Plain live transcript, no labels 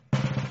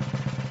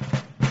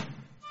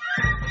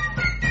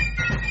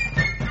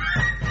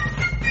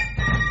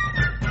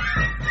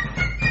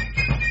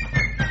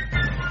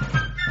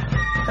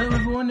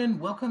everyone,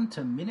 and welcome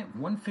to Minute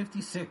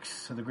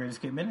 156 of the Great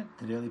Escape Minute,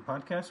 the daily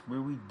podcast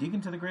where we dig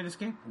into the Great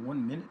Escape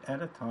 1 minute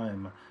at a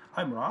time.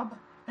 I'm Rob,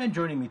 and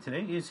joining me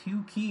today is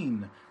Hugh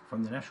Keane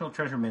from the National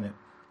Treasure Minute.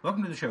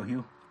 Welcome to the show,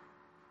 Hugh.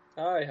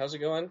 Hi, how's it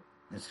going?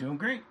 It's going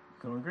great.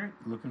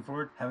 Looking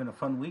forward to having a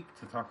fun week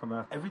to talk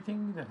about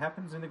everything that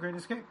happens in the Great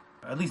Escape.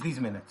 At least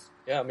these minutes.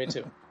 Yeah, me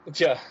too.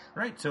 Yeah.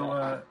 Right,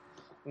 so...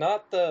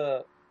 Not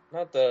the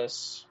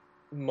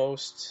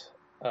most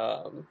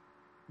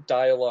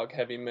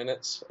dialogue-heavy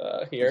minutes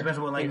here. It depends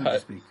on what language you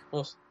speak.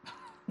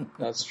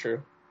 That's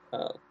true.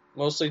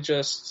 Mostly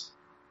just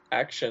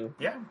action.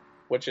 Yeah.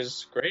 Which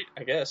is great,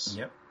 I guess.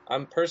 Yep.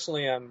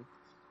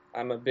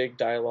 I'm a big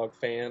dialogue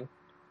fan.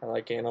 I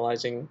like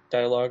analyzing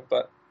dialogue,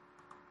 but...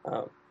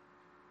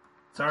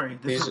 Sorry,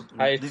 these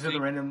are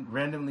the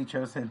randomly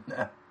chosen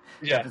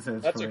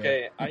episodes. That's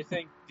okay. I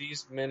think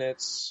these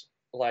minutes,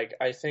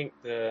 I think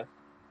the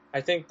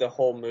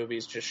whole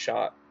movie's just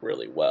shot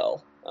really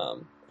well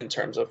in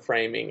terms of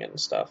framing and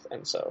stuff,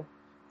 and so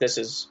this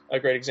is a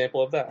great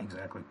example of that.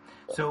 Exactly.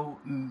 So,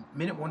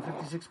 minute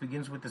 156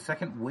 begins with the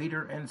second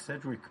waiter and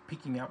Cedric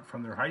peeking out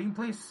from their hiding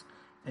place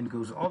and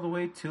goes all the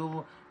way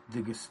till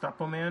the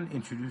Gestapo man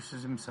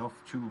introduces himself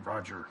to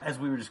Roger. As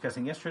we were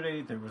discussing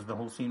yesterday, there was the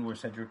whole scene where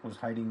Cedric was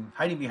hiding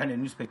behind a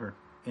newspaper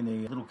in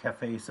a little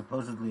cafe,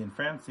 supposedly in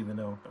France, even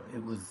though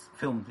it was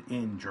filmed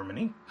in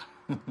Germany,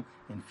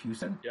 in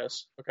Fusen.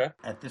 Yes, okay.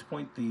 At this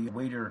point, the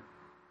waiter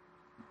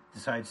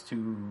decides to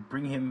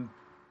bring him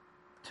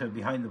to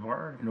behind the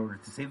bar in order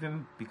to save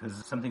him,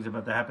 because something's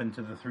about to happen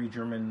to the three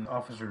German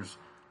officers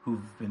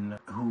who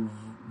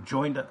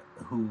showed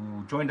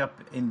up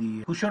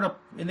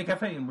in the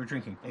cafe and were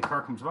drinking. A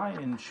car comes by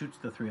and shoots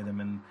the three of them.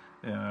 And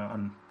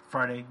on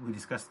Friday, we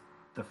discussed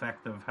the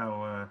fact of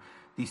how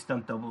these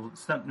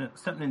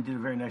stuntmen did a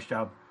very nice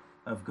job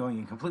of going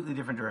in completely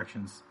different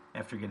directions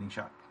after getting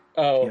shot.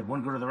 Oh, he had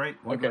one go to the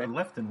right, one go to the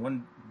left, and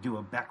one do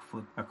a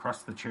backflip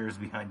across the chairs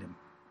behind him.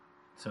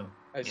 So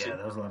that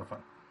was a lot of fun.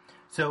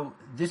 So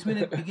this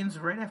minute begins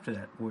right after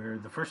that, where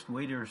the first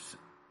waiter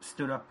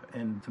stood up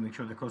and to make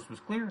sure the coast was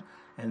clear,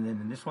 and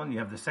then in this one you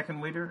have the second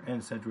waiter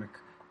and Cedric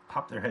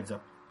pop their heads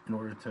up in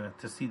order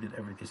to see that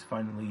everything is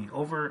finally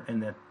over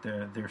and that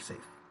they're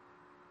safe.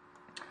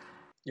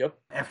 Yep.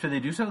 After they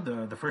do so,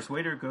 the first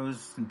waiter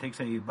goes and takes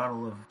a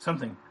bottle of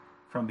something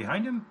from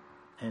behind him,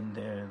 and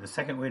the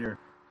second waiter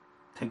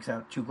takes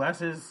out two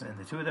glasses, and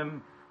the two of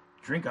them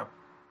drink up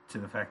to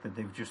the fact that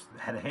they've just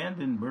had a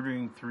hand in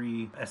murdering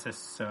three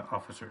SS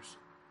officers.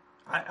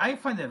 I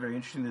find that very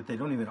interesting that they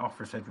don't even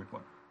offer Cedric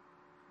one.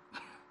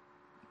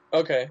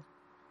 Okay.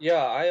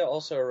 Yeah, I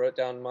also wrote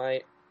down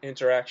my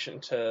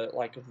interaction to,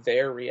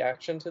 their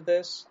reaction to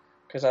this,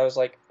 because I was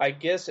like, I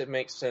guess it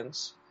makes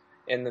sense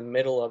in the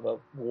middle of a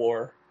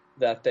war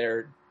that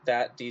they're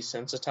that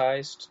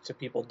desensitized to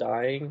people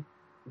dying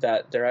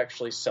that they're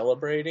actually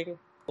celebrating.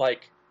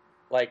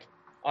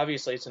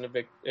 Obviously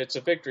it's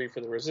a victory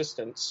for the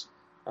resistance,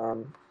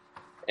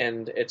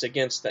 and it's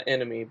against the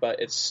enemy, but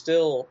it's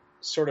still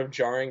sort of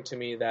jarring to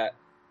me that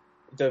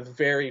the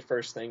very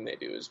first thing they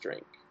do is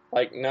drink.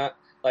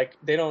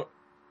 They don't,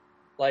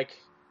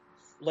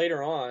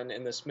 later on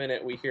in this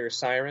minute, we hear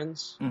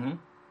sirens,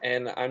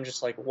 and I'm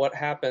just like, what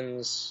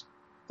happens?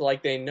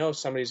 They know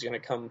somebody's going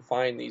to come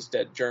find these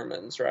dead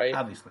Germans, right?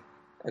 Obviously.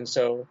 And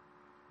so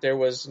there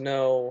was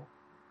no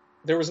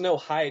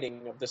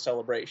hiding of the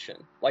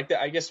celebration.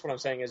 I guess what I'm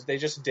saying is they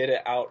just did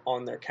it out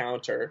on their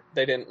counter.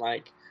 They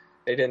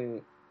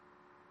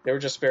were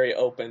just very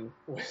open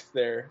with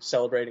their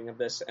celebrating of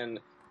this, and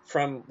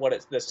from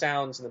the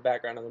sounds in the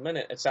background of the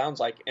minute, it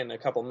sounds like in a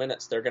couple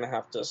minutes they're going to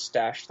have to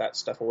stash that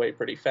stuff away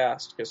pretty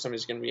fast because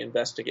somebody's going to be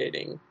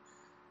investigating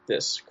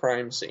this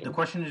crime scene. The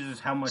question is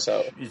how much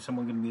is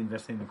someone going to be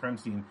investigating the crime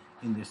scene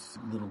in this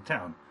little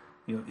town?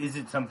 Is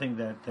it something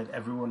that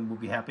everyone will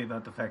be happy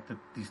about the fact that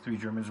these three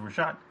Germans were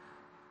shot?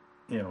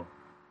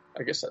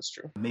 I guess that's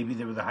true. Maybe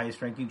they were the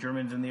highest-ranking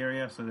Germans in the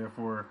area, so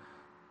therefore,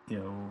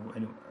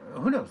 anyway,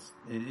 who knows?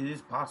 It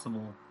is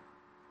possible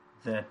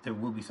that there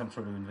will be some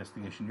sort of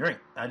investigation. You're right.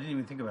 I didn't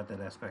even think about that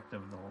aspect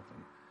of the whole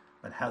thing,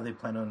 but how they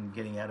plan on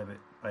getting out of it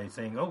by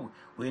saying, "Oh,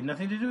 we had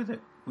nothing to do with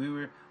it. We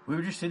were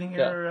just sitting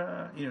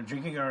here,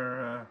 drinking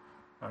our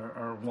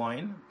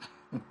wine,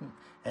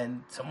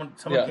 and someone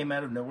came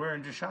out of nowhere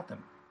and just shot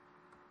them.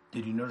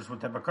 Did you notice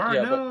what type of car?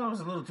 No, I was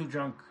a little too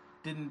drunk.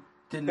 Didn't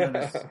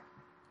notice."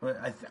 But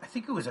I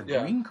think it was a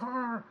green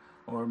car,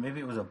 or maybe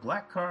it was a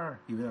black car,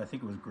 even though I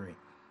think it was gray.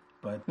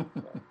 But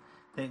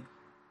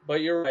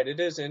But you're right. It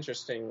is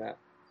interesting that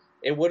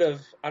it would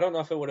have. I don't know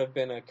if it would have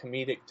been a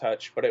comedic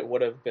touch, but it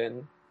would have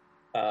been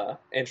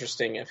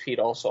interesting if he'd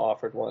also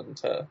offered one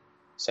to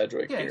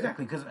Cedric. Yeah, here.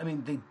 Exactly. Because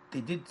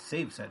they did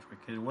save Cedric.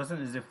 It wasn't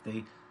as if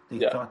they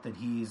thought that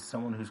he's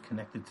someone who's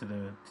connected to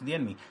the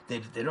enemy. They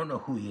don't know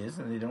who he is,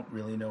 and they don't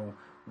really know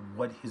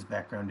what his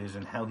background is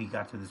and how he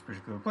got to this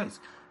particular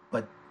place.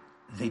 But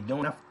they know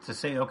enough to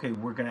say, okay,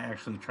 we're going to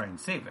actually try and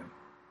save him.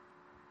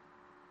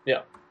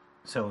 Yeah.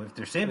 So if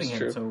they're saving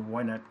him, so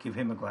why not give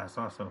him a glass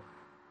also?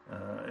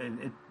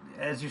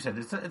 As you said,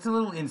 it's a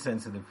little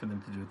insensitive for them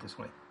to do it this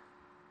way.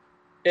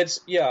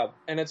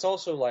 and it's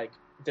also like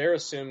they're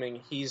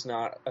assuming he's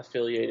not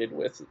affiliated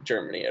with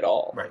Germany at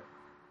all. Right.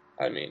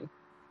 I mean,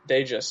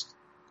 they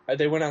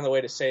went on the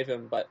way to save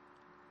him, but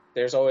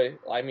there's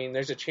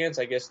a chance,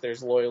 I guess,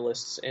 there's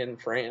loyalists in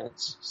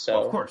France. So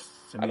well, of course,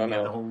 I don't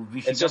know. The whole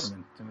Vichy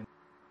government.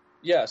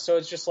 Yeah, so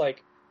it's just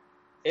like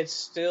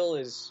it's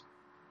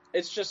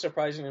just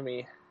surprising to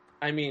me.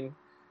 I mean,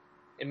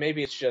 and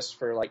maybe it's just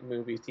for like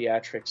movie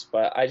theatrics,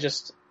 but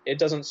it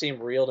doesn't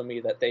seem real to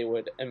me that they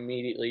would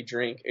immediately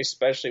drink,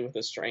 especially with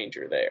a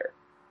stranger there.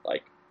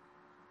 Like,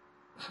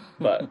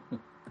 but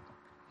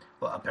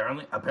well,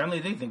 apparently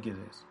they think it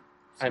is.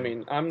 So, I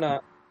mean, I'm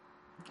not.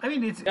 I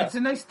mean, it's a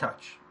nice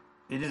touch.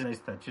 It is a nice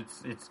touch.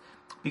 It's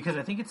because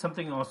I think it's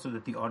something also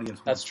that the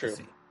audience wants to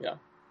see. Yeah,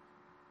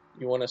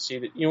 you want to see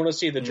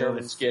the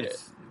Germans get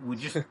it. We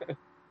just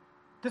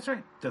that's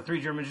right. The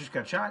 3 Germans just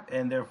got shot,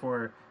 and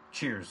therefore,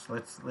 cheers.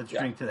 Let's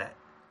drink to that.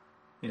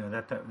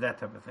 That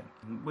type of thing.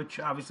 Which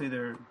obviously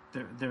there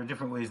are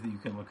different ways that you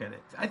can look at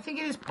it. I think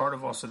it is part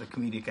of also the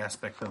comedic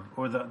aspect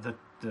or the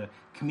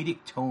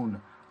comedic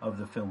tone of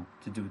the film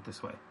to do it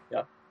this way.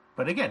 Yeah.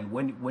 But again,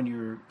 when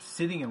you're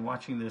sitting and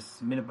watching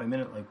this minute by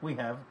minute like we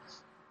have,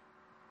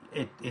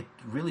 it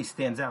really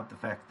stands out the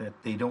fact that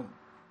they don't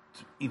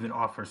even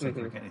offer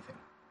Cedric anything.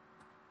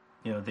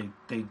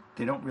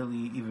 They don't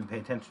really even pay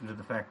attention to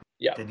the fact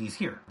that he's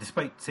here,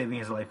 despite saving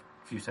his life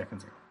a few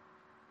seconds ago.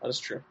 That is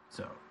true.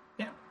 So,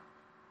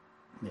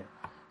 yeah.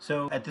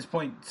 So at this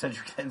point,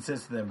 Cedric then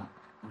says to them,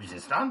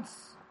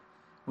 "Resistance,"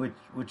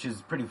 which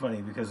is pretty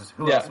funny because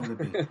who else would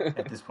it be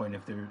at this point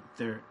if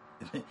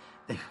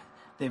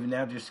they've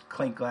now just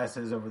clanked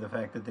glasses over the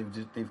fact that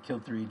they've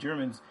killed 3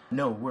 Germans.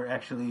 No, we're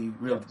actually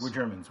we're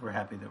Germans. We're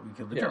happy that we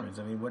killed the Germans.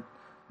 I mean,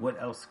 what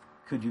else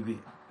could you be?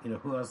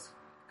 Who else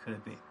could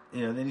it be?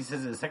 Then he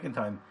says it a second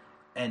time,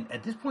 and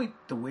at this point,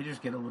 the waiters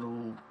get a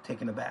little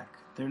taken aback.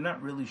 They're not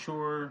really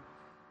sure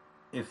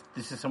if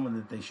this is someone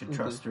that they should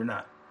trust or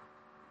not.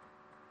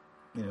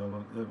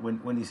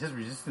 When he says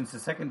resistance the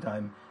second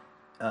time,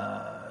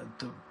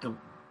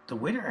 the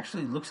waiter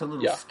actually looks a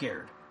little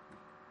scared.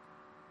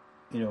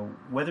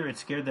 Whether it's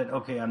scared that,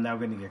 okay, I'm now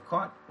going to get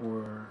caught,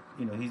 or,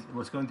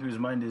 what's going through his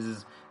mind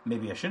is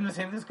maybe I shouldn't have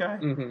saved this guy.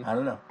 I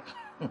don't know.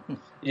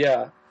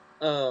 Yeah.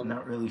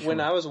 Not really sure.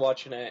 When I was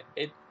watching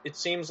it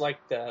seems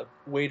like the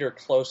waiter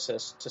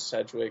closest to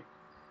Sedgwick,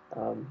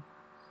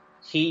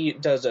 he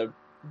does a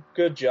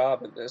good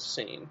job in this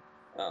scene.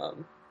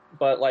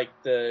 But like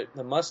the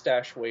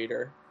mustache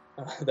waiter,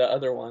 the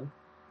other one,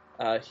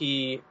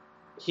 he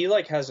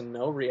like has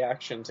no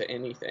reaction to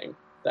anything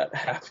that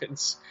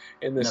happens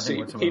in the scene.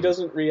 Whatsoever. He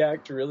doesn't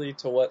react really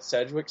to what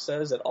Sedgwick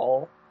says at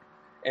all,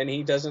 and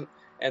he doesn't.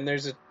 And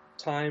there's a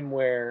time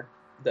where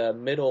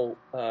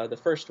the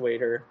first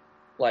waiter,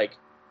 like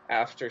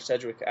after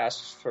Sedgwick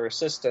asks for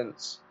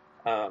assistance,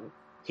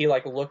 he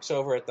like looks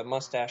over at the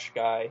mustache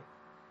guy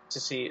to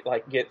see,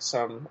 like, get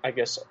some, I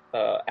guess,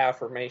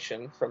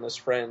 affirmation from his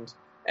friend,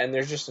 and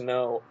there's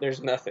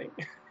nothing.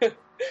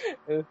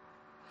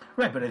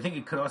 Right, but I think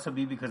it could also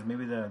be because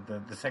maybe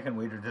the second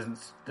waiter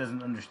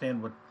doesn't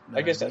understand what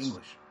I guess that's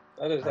English.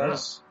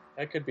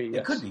 That could be.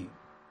 Yes. It could be.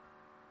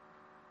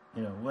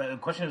 The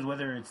question is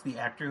whether it's the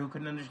actor who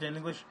couldn't understand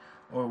English,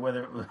 or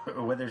whether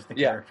it's the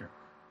character.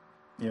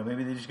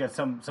 Maybe they just got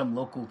some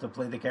local to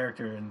play the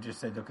character and just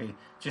said, okay,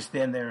 just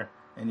stand there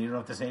and you don't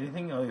have to say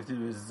anything. All you have to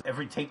do is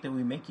every take that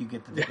we make, you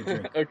get to take a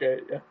drink.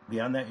 Okay, yeah.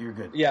 Beyond that, you're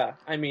good. Yeah,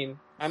 I mean,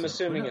 I'm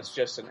assuming it's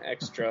just an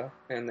extra,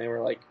 and they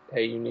were like,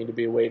 hey, you need to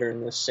be a waiter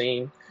in this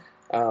scene.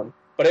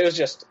 But it was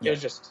just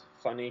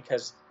funny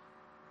because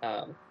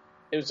it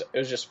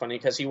was just funny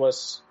because he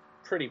was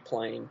pretty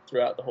plain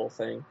throughout the whole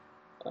thing.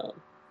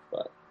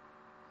 But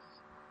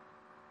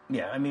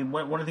yeah, I mean,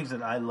 one of the things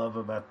that I love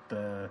about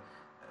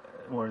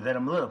or that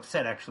I'm a little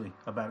upset actually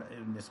about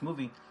in this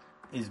movie,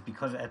 is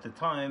because at the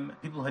time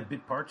people who had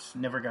bit parts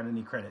never got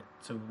any credit,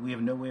 so we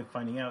have no way of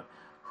finding out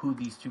who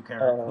these two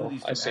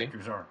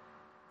actors are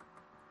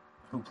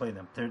who play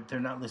them. They're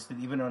not listed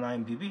even on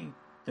IMDb.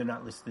 They're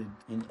not listed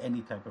in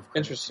any type of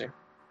credit. Interesting.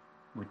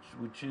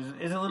 Which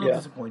is a little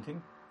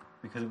disappointing,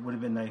 because it would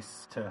have been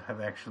nice to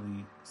have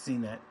actually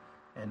seen that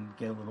and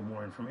get a little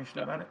more information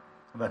about it,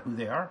 about who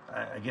they are.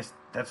 I guess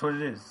that's what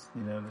it is.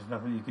 There's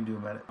nothing you can do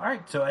about it. All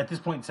right, so at this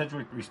point,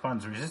 Sedgwick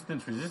responds,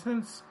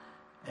 resistance,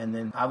 and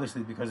then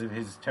obviously because of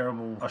his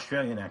terrible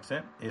Australian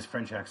accent, his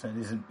French accent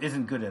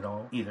isn't good at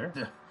all either.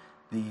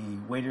 The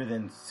waiter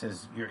then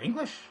says, "You're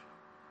English?"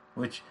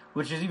 Which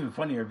is even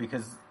funnier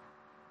because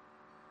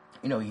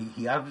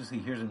he obviously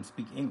hears him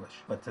speak English,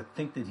 but to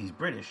think that he's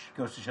British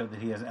goes to show that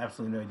he has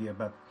absolutely no idea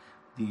about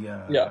the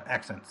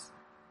accents.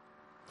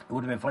 It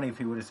would have been funny if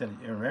he would have said,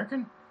 "You're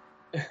American?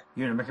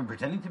 You're an American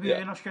pretending to be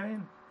an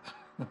Australian?"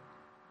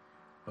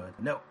 But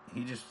no,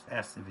 he just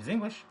asks if he's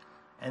English,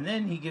 and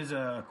then he gives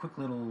a quick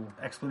little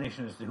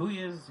explanation as to who he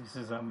is. He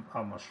says, I'm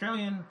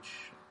Australian.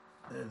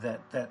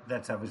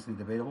 That's obviously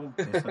debatable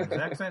based on his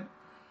accent.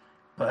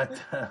 But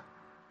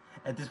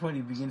at this point,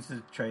 he begins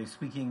to try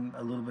speaking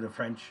a little bit of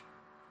French,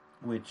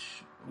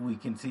 which we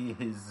can see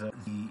his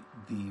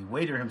the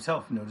waiter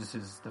himself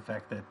notices the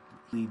fact that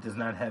He does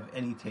not have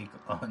any take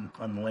on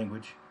the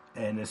language.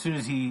 And as soon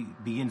as he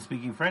begins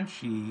speaking French,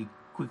 he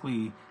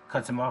quickly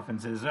cuts him off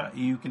and says,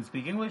 "You can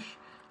speak English.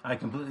 I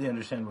completely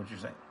understand what you're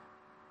saying."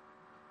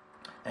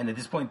 And at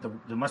this point,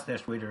 the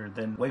mustached waiter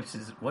then wipes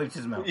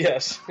his mouth.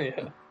 Yes,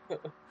 yeah.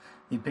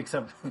 He picks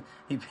up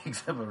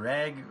a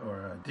rag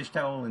or a dish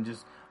towel and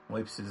just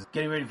wipes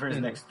getting ready for his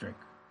next drink,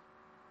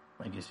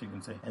 I guess you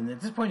can say. And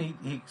at this point,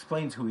 he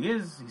explains who he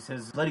is. He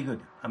says, "Bloody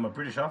good. I'm a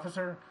British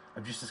officer.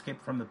 I've just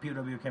escaped from the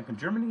POW camp in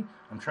Germany.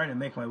 I'm trying to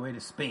make my way to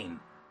Spain.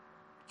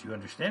 Do you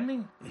understand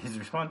me?" His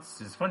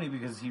response is funny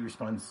because he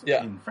responds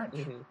in French.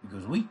 Mm-hmm. He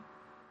goes, "Oui,"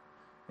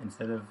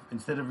 instead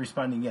of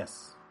responding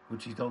yes,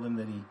 which he told him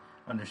that he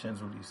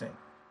understands what he's saying.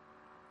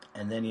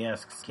 And then he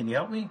asks, "Can you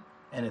help me?"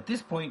 And at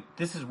this point,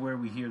 this is where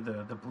we hear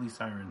the police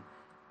siren,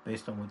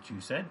 based on what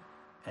you said.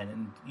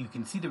 And you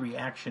can see the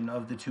reaction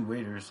of the two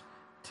waiters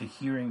to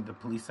hearing the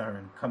police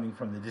siren coming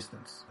from the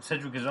distance.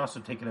 Cedric is also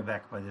taken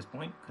aback by this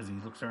point because he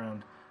looks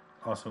around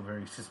also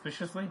very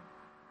suspiciously.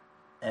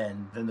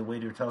 And then the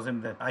waiter tells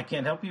him that, "I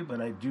can't help you,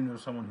 but I do know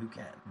someone who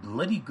can."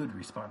 Bloody good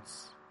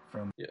response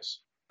from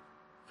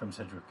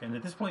Cedric. And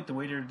at this point, the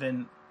waiter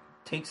then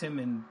takes him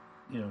and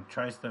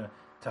tries to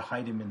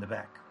hide him in the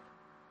back.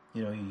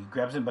 He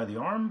grabs him by the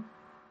arm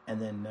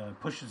and then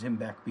pushes him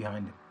back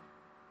behind him.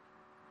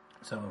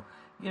 So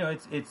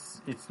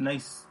it's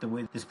nice the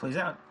way this plays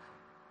out,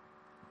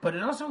 but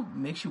it also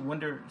makes you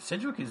wonder.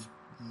 Cedric he's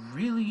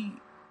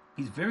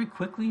very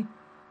quickly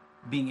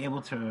being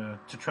able to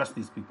trust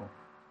these people.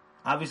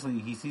 Obviously,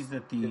 he sees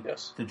that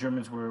the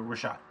Germans were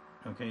shot.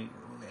 Okay,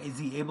 is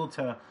he able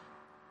to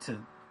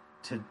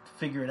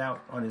figure it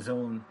out on his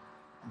own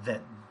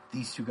that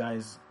these two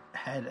guys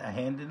had a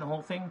hand in the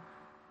whole thing?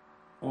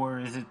 Or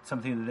is it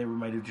something that they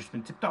might have just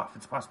been tipped off?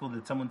 It's possible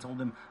that someone told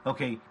him,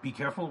 "Okay, be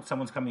careful,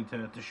 someone's coming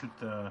to shoot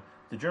the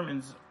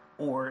Germans."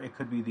 Or it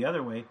could be the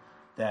other way,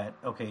 that,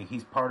 okay,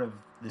 he's part of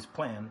this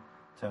plan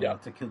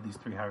to kill these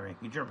three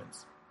high-ranking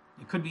Germans.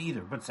 It could be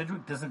either, but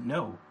Cedric doesn't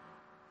know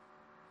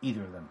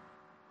either of them.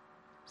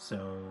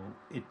 So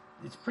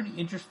it's pretty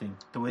interesting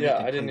the way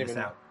that they play this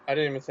out. I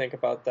didn't even think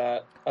about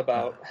that,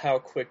 about how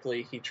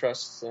quickly he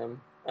trusts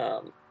them.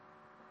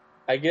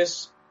 I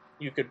guess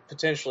you could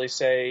potentially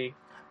say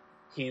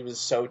he was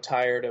so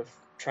tired of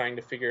trying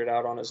to figure it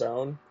out on his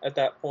own at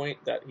that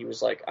point that he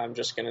was like, "I'm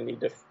just going to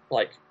need to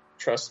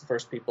trust the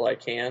first people I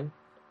can."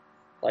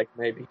 Like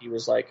maybe he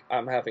was like,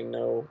 "I'm having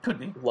no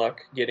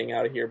luck getting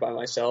out of here by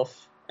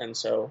myself." And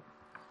so,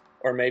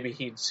 or maybe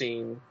he'd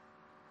seen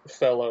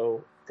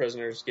fellow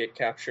prisoners get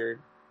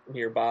captured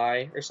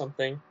nearby or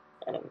something.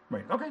 I don't know.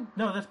 Right. Okay.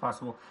 No, that's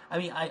possible. I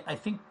mean, I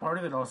think part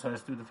of it also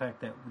has to do with the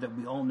fact that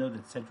we all know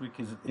that Cedric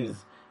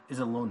is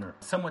a loner,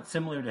 somewhat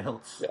similar to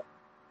Hiltz.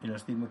 Yeah.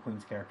 Steve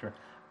McQueen's character.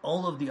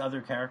 All of the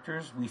other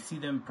characters, we see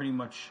them pretty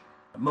much,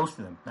 most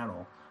of them, not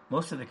all,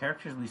 most of the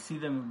characters, we see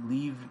them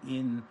leave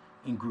in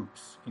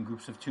groups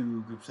of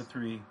two, groups of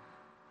three.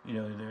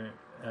 You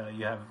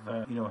have,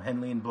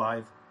 Henley and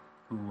Blythe,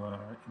 who,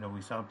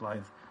 we saw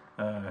Blythe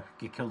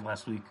get killed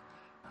last week.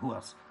 Who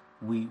else?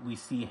 We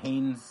see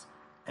Haynes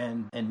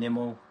and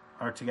Nimmo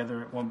are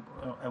together at one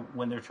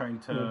when they're trying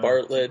to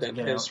Bartlett and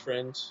his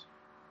friends.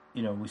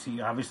 We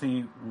see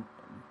obviously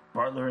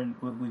Bartlett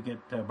and we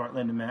get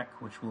Bartlett and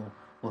Mac, which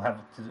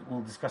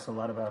we'll discuss a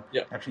lot about.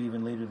 Yeah. Actually,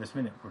 even later this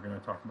minute, we're going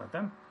to talk about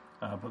them.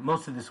 But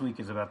most of this week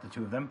is about the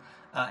two of them.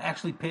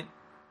 Actually, Pitt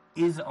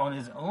is on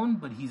his own,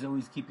 but he's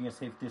always keeping a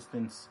safe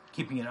distance,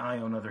 keeping an eye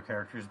on other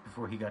characters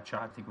before he got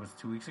shot. I think it was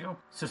 2 weeks ago.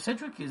 So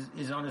Cedric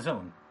is on his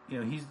own.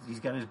 He's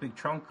got his big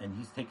trunk and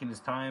he's taking his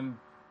time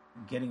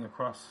getting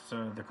across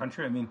the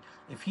country. I mean,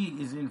 if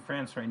he is in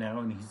France right now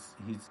and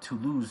he's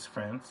Toulouse,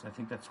 France, I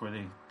think that's where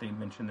they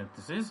mentioned that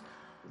this is.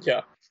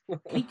 Yeah.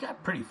 He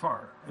got pretty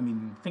far. I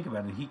mean, think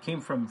about it. He came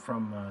from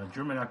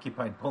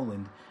German-occupied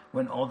Poland,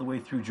 went all the way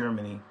through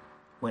Germany,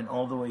 went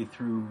all the way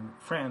through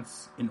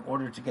France in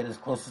order to get as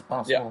close as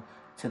possible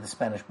to the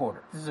Spanish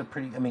border. This is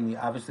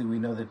obviously we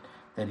know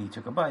that he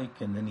took a bike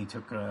and then he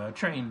took a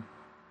train,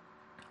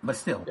 but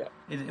still,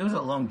 it was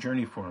a long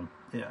journey for him.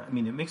 Yeah, I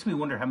mean, it makes me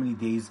wonder how many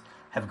days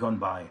have gone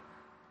by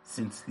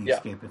since the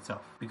escape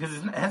itself, because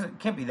it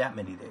can't be that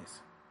many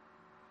days,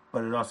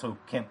 but it also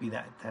can't be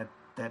that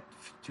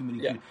too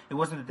many. Yeah. It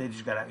wasn't that they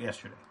just got out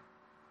yesterday.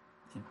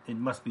 It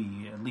must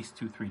be at least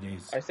 2-3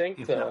 days. I think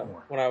if not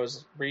more. When I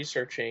was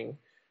researching,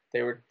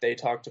 they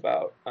talked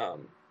about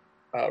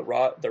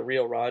the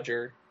real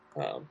Roger,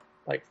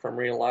 from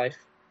real life.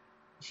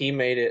 He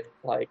made it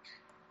Roger.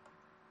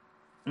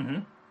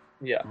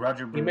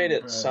 He made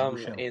it some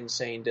Rochelle.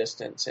 insane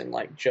distance in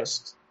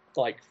just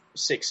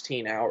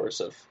 16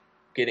 hours of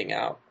getting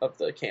out of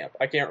the camp.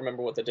 I can't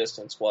remember what the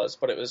distance was,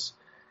 but it was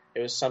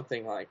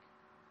something like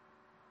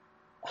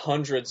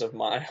hundreds of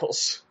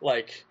miles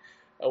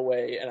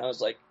away, and I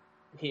was like,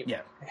 he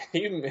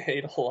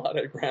made a lot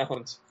of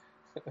ground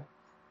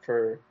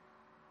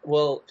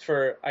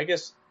I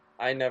guess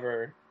I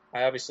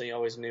obviously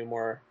always knew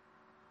more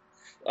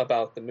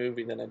about the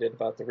movie than I did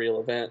about the real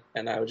event,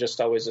 and I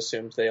just always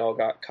assumed they all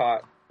got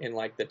caught in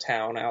the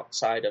town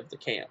outside of the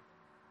camp.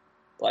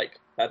 Like,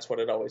 that's what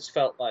it always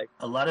felt like.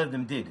 A lot of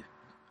them did.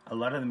 A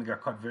lot of them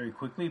got caught very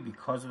quickly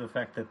because of the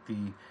fact that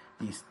the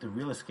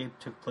real escape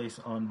took place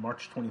on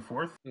March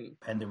 24th,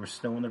 and there was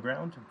snow on the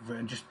ground.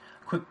 And just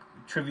a quick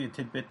trivia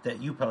tidbit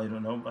that you probably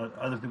don't know.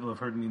 Other people have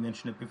heard me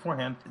mention it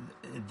beforehand.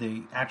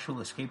 The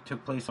actual escape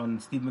took place on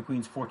Steve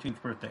McQueen's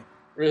 14th birthday.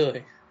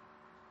 Really?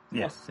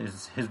 Yes,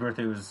 his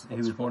birthday was. He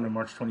was born on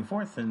March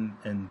 24th,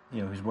 and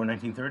he was born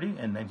 1930,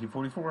 and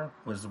 1944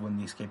 was when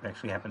the escape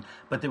actually happened.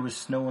 But there was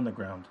snow on the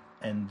ground,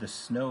 and the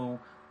snow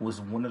was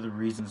one of the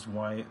reasons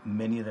why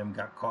many of them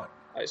got caught.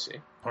 I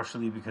see.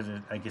 Partially because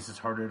I guess it's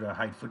harder to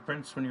hide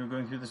footprints when you're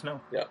going through the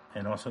snow. Yeah.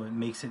 And also it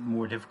makes it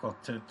more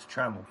difficult to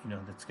travel.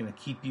 That's going to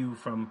keep you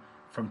from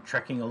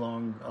trekking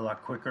along a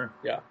lot quicker.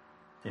 Yeah.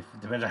 It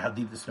depends on how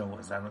deep the snow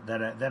was.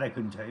 That I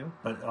couldn't tell you.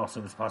 But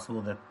also it's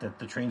possible that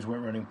the trains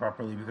weren't running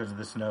properly because of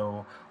the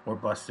snow, or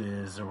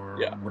buses, or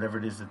whatever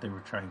it is that they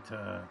were trying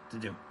to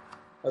do.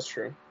 That's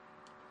true.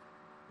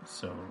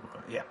 So,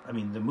 I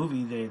mean, the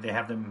movie, they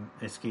have them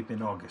escape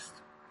in August.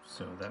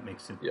 So that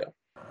makes it... Yeah.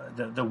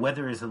 The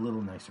weather is a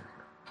little nicer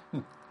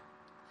here.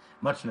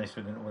 Much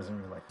nicer than it was in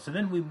real life. So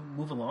then we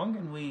move along,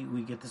 and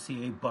we get to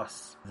see a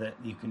bus that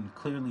you can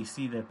clearly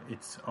see that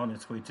it's on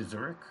its way to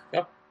Zurich.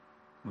 Yep.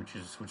 Which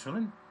is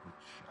Switzerland,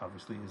 which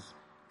obviously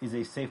is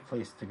a safe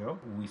place to go.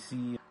 We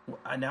see...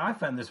 Now, I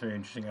found this very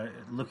interesting.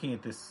 Looking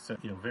at this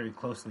very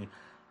closely,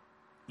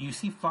 you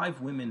see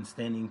 5 women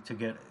standing to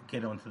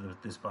get onto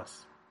this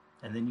bus.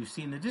 And then you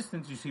see in the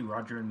distance, you see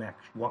Roger and Mac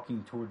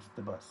walking towards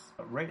the bus.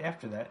 Right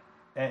after that,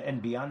 and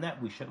beyond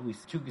that, we see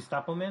 2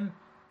 Gestapo men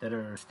that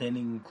are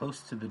standing close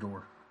to the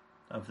door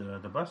of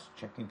the bus,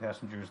 checking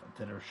passengers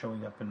that are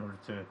showing up in order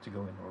to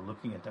go in, or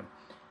looking at them.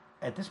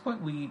 At this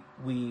point,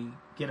 we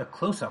get a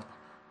close-up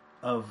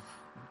of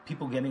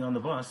people getting on the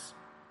bus,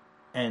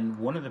 and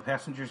one of the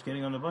passengers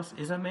getting on the bus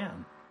is a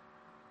man.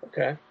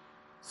 Okay.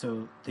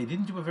 So they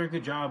didn't do a very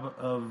good job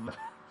of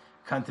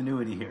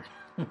continuity here.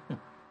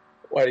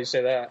 Why do you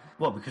say that?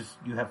 Well, because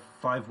you have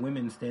 5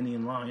 women standing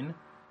in line.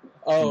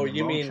 Oh,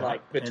 you mean shot,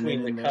 like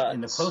between the cuts?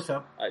 In the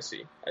close-up. I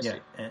see.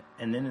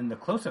 And then in the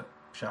close-up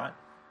shot,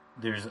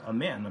 there's a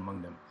man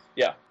among them.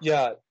 Yeah.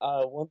 Yeah.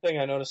 One thing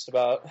I noticed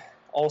about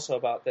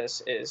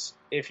this is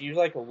if you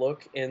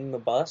look in the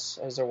bus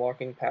as they're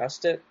walking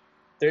past it,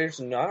 there's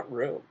not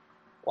room.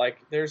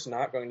 There's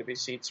not going to be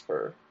seats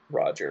for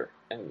Roger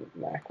and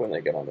Mac when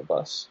they get on the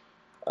bus.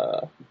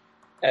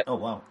 Oh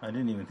wow, I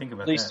didn't even think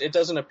about that. At least it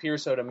doesn't appear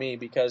so to me,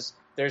 because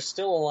there's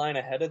still a line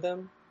ahead of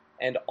them,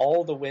 and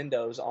all the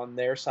windows on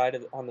the side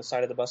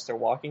of the bus they're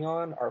walking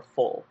on are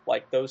full.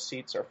 Those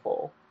seats are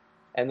full,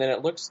 and then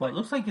it looks it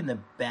looks like in the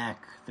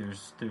back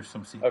there's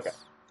some seats. Okay.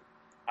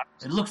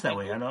 It looks that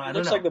way. I don't know. It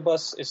looks like the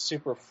bus is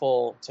super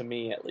full to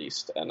me, at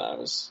least, and I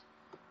was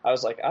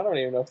like, I don't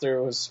even know if there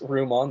was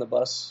room on the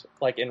bus,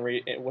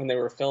 when they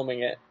were filming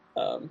it,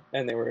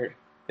 and they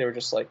were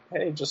just like,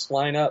 hey, just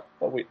line up,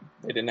 but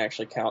they didn't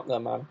actually count the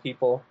amount of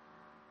people.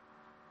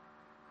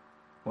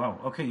 Wow.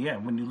 Okay. Yeah.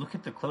 When you look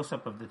at the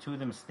close-up of the 2 of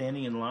them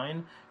standing in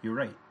line, you're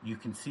right. You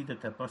can see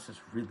that bus is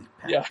really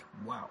packed. Yeah.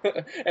 Wow.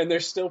 And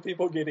there's still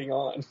people getting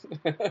on.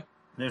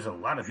 There's a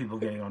lot of people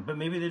getting on, but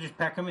maybe they just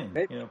pack them in.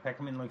 Maybe. Pack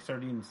them in like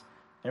sardines.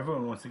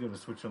 Everyone wants to go to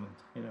Switzerland.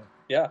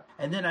 Yeah.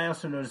 And then I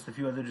also noticed a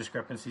few other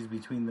discrepancies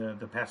between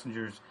the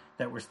passengers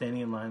that were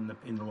standing in line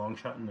in the long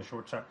shot and the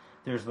short shot.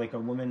 There's a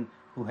woman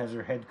who has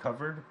her head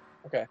covered.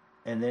 Okay.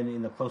 And then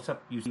in the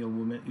close-up, you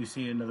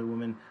see another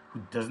woman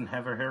who doesn't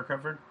have her hair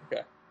covered.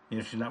 Okay.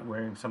 She's not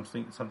wearing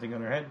something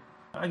on her head.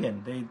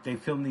 Again, they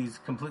film these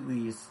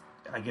completely,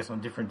 I guess,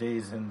 on different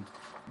days, and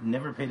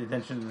never paid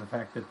attention to the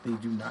fact that they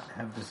do not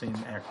have the same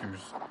actors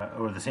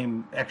or the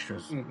same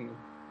extras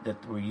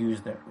that were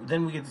used there.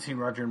 Then we get to see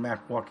Roger and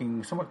Mac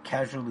walking somewhat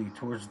casually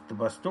towards the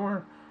bus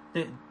door.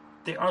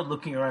 They are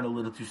looking around a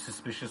little too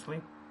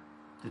suspiciously.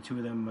 The 2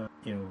 of them,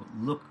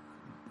 look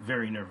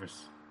very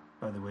nervous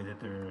by the way that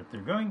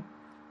they're going,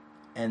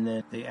 and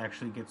then they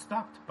actually get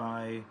stopped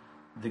by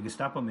the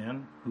Gestapo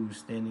man who's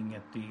standing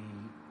at the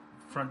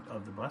front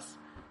of the bus.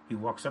 He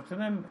walks up to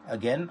them.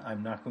 Again,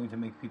 I'm not going to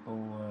make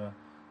people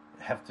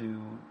have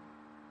to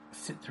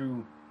sit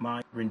through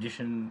my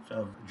rendition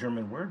of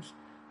German words.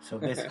 So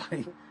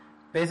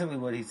basically,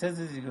 what he says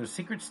is, he goes,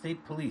 "Secret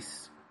State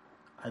Police,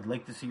 I'd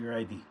like to see your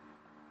ID."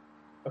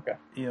 Okay.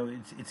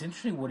 It's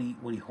interesting what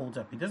he holds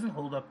up. He doesn't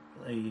hold up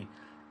an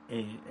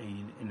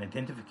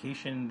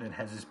identification that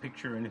has his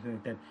picture or anything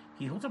like that.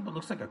 He holds up what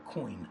looks like a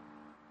coin.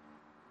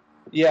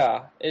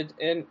 Yeah, it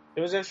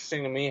was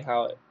interesting to me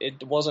how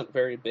it wasn't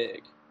very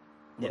big,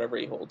 whatever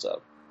he holds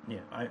up. Yeah,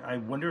 I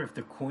wonder if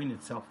the coin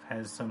itself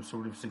has some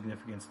sort of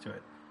significance to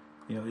it.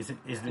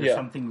 Is there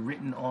something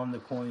written on the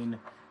coin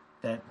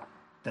that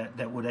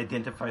would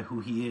identify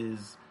who he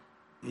is?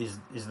 Is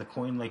the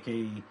coin like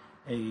a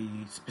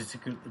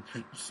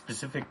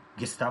specific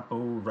Gestapo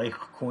Reich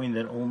coin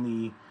that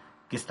only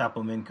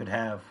Gestapo men could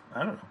have?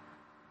 I don't know.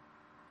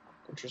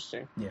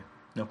 Interesting. Yeah,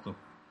 no clue.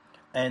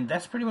 And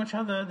that's pretty much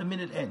how the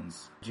minute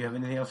ends. Do you have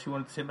anything else you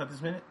wanted to say about this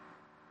minute?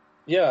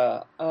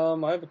 Yeah,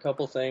 I have a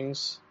couple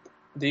things.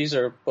 These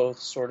are both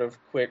sort of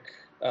quick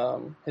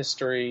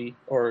history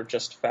or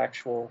just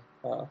factual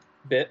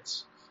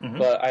bits. Mm-hmm.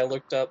 But I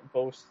looked up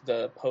both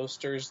the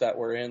posters that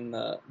were in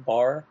the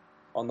bar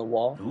on the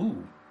wall.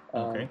 Ooh,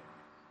 okay.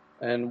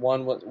 And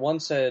one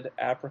said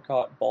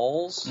apricot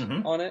balls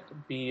Mm-hmm. on it,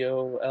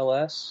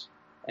 BOLS,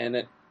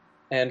 and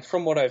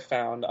from what I've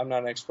found, I'm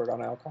not an expert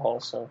on alcohol,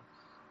 so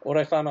what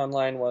I found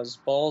online was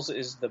Balls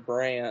is the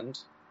brand,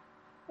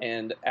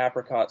 and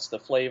apricot's the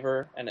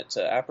flavor, and it's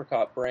an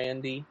apricot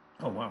brandy.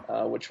 Oh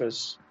wow! Which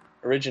was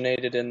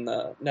originated in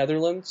the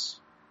Netherlands,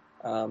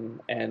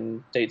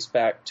 and dates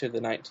back to the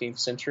 19th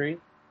century.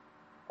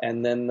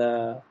 And then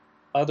the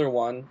other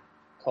one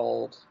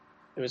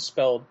it was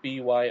spelled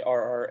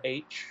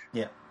BYRRH.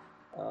 Yeah.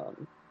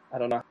 I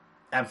don't know.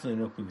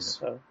 Absolutely no clue.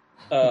 So,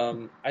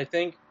 I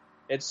think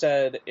it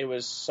said it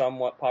was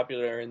somewhat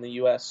popular in the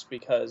U.S.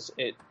 because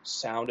it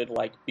sounded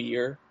like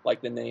beer,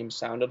 like the name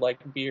sounded like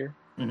beer.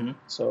 Mm-hmm.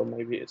 So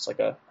maybe it's like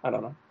I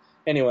don't know.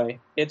 Anyway,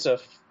 it's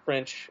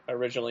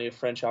originally a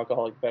French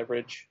alcoholic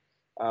beverage,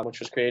 which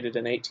was created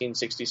in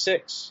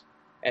 1866,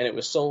 and it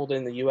was sold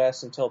in the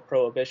U.S. until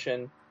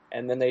Prohibition,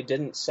 and then they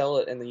didn't sell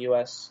it in the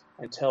U.S.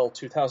 until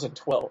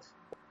 2012.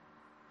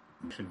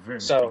 Very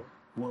so,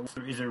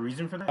 is there a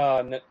reason for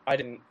that? I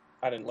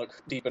didn't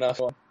look deep enough,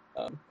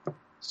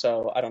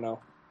 so I don't know.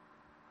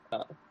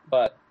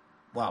 But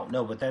wow,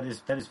 no, but that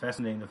is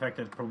fascinating. The fact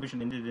that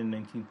Prohibition ended in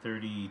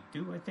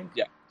 1932, I think.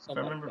 Yeah, if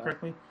I remember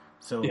correctly.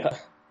 So yeah.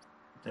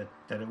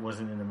 that it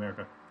wasn't in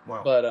America.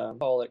 Wow. But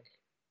alcoholic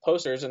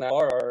posters in that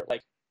bar are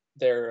like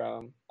their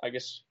I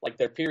guess like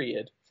their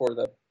period for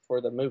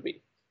the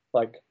movie.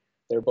 Like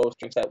they're both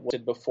drinks that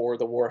did before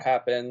the war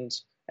happened,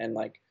 and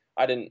like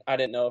I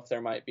didn't know if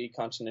there might be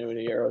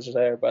continuity errors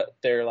there, but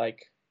they're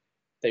like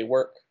they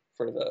work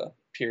for the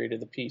period of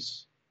the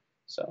piece.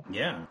 So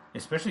yeah,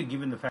 especially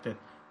given the fact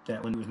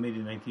that when it was made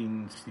in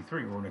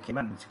 1963, or when it came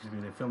out in 1963,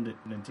 they filmed it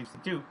in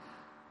 1962.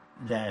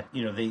 That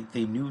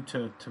they knew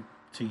to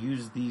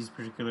use these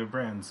particular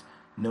brands,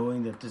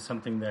 knowing that this is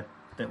something that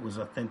was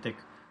authentic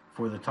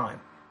for the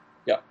time.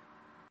 Yeah,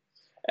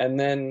 and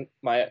then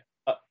my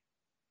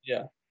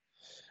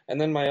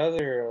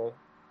other.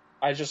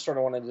 I just sort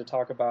of wanted to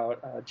talk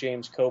about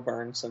James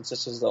Coburn, since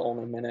this is the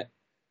only minute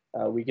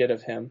we get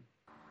of him,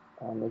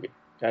 the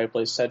guy who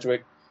plays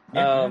Sedgwick.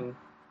 Yeah,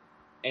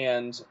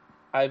 and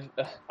I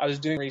was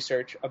doing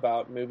research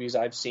about other movies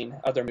I've seen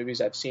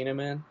him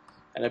in,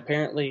 and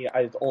apparently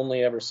I've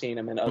only ever seen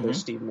him in other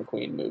Steve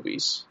McQueen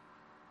movies.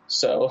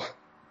 So,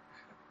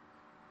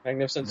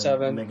 Magnificent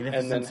Seven,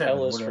 and then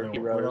Hell is for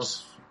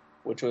Heroes,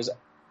 which was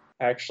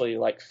actually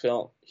like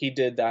film. He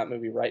did that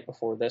movie right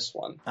before this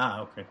one.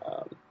 Ah, okay.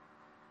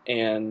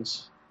 And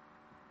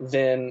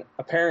then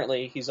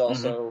apparently he's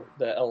also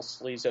the El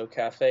Slizo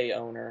Cafe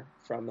owner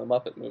from the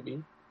Muppet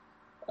movie,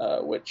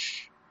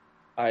 which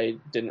I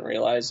didn't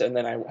realize. And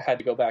then I had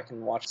to go back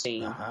and watch the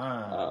scene,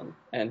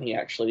 and he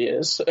actually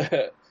is.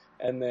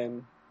 And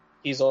then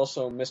he's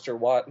also Mr.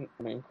 Watt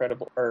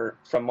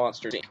from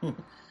Monster Inc.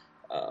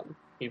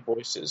 He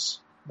voices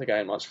the guy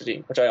in Monster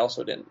Inc., which I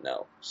also didn't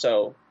know.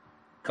 So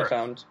correct. I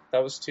found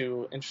that was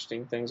two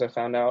interesting things I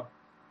found out,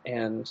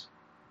 and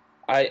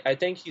I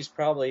think he's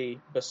probably,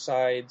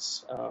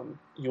 besides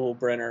Yul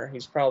Brynner,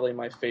 he's probably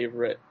my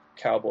favorite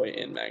cowboy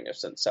in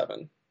Magnificent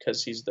Seven,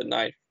 because he's the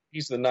knife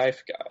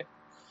guy,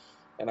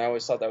 and I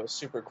always thought that was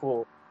super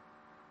cool.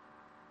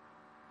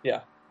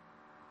 Yeah.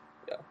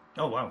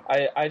 Oh wow!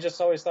 I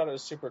just always thought it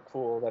was super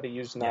cool that he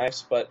used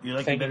knives, but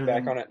thinking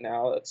back on it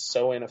now, that's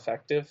so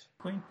ineffective.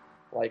 Queen?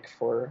 Like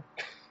for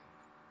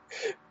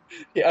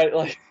yeah,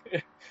 like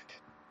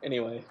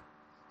anyway,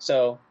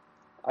 so.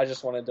 I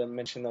just wanted to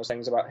mention those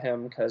things about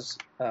him because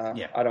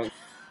I don't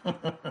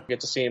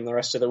get to see him the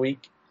rest of the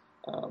week.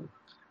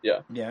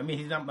 Yeah. I mean,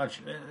 he's not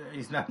much.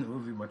 He's not in the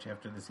movie much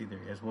after this either.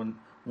 He has one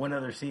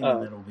other scene,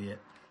 and that'll be it.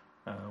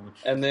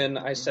 And then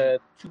I said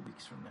 2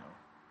 weeks from now,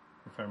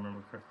 if I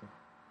remember correctly.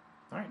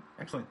 All right,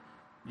 excellent.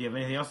 Do you have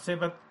anything else to say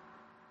about?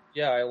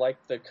 Yeah, I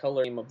like the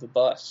color scheme of the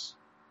bus.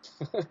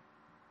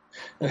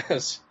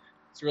 It's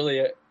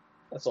really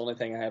That's the only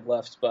thing I have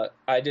left, but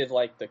I did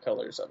like the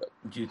colors of it.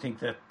 Do you think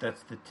that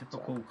that's the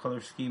typical color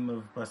scheme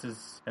of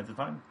buses at the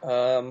time?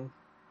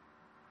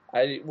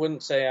 I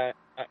wouldn't say I'm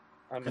an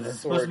authority. It's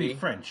supposed to be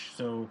French,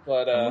 so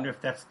but, I wonder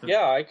if that's the...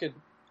 Yeah, I could...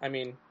 I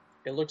mean,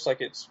 it looks like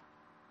it's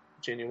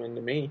genuine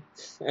to me.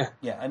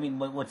 Yeah, I mean,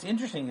 what's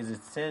interesting is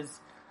it says...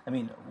 I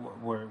mean,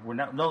 we're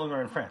no longer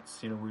in France.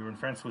 We were in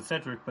France with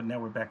Cedric, but now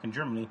we're back in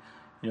Germany.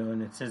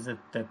 And it says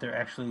that they're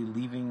actually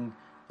leaving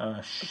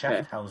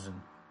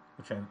Schaffhausen.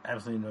 Which I have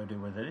absolutely no idea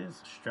where that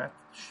is.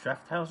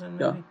 Schaffhausen,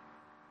 maybe?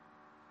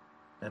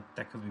 Yeah.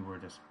 That could be where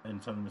it is. And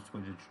it's on its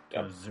way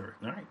to Zurich.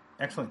 All right.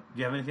 Excellent. Do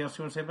you have anything else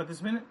you want to say about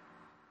this minute?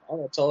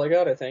 Oh, that's all I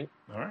got, I think.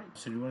 All right.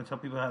 So do you want to tell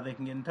people how they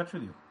can get in touch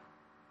with you?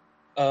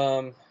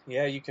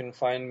 Yeah, you can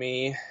find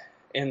me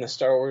in the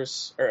Star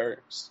Wars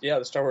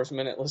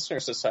Minute Listener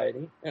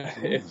Society.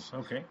 If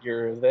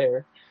you're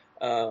there.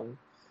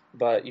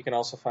 But you can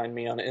also find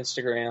me on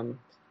Instagram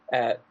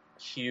at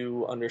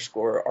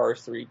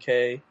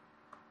Hugh_R3K.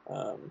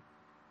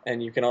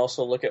 And you can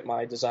also look at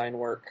my design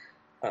work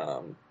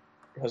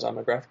because I'm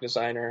a graphic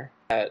designer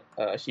at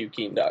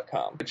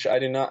hughkeen.com, which I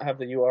do not have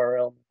the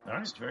URL. All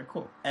right, very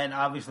cool. And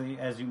obviously,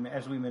 as we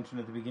mentioned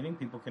at the beginning,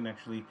 people can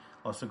actually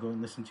also go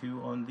and listen to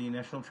you on the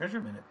National Treasure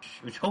Minute,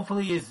 which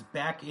hopefully is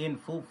back in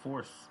full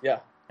force. Yeah.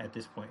 At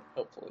this point.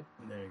 Hopefully.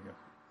 There you go.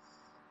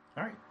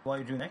 All right. While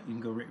you're doing that, you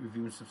can go rate,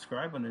 review, and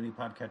subscribe on any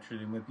podcatcher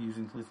you might be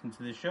using to listen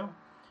to this show.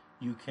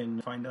 You can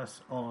find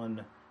us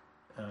on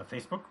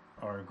Facebook.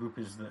 Our group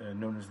is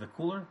known as The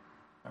Cooler.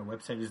 Our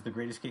website is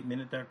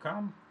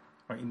thegreatescapeminute.com.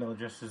 Our email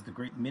address is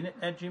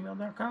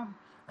thegreatminute@gmail.com.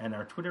 And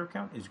our Twitter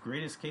account is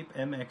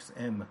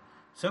greatescapemxm.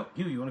 So,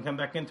 Hugh, you want to come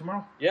back in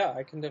tomorrow? Yeah,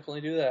 I can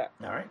definitely do that.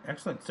 All right,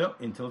 excellent. So,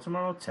 until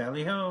tomorrow,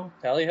 tally-ho.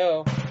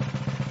 Tally-ho.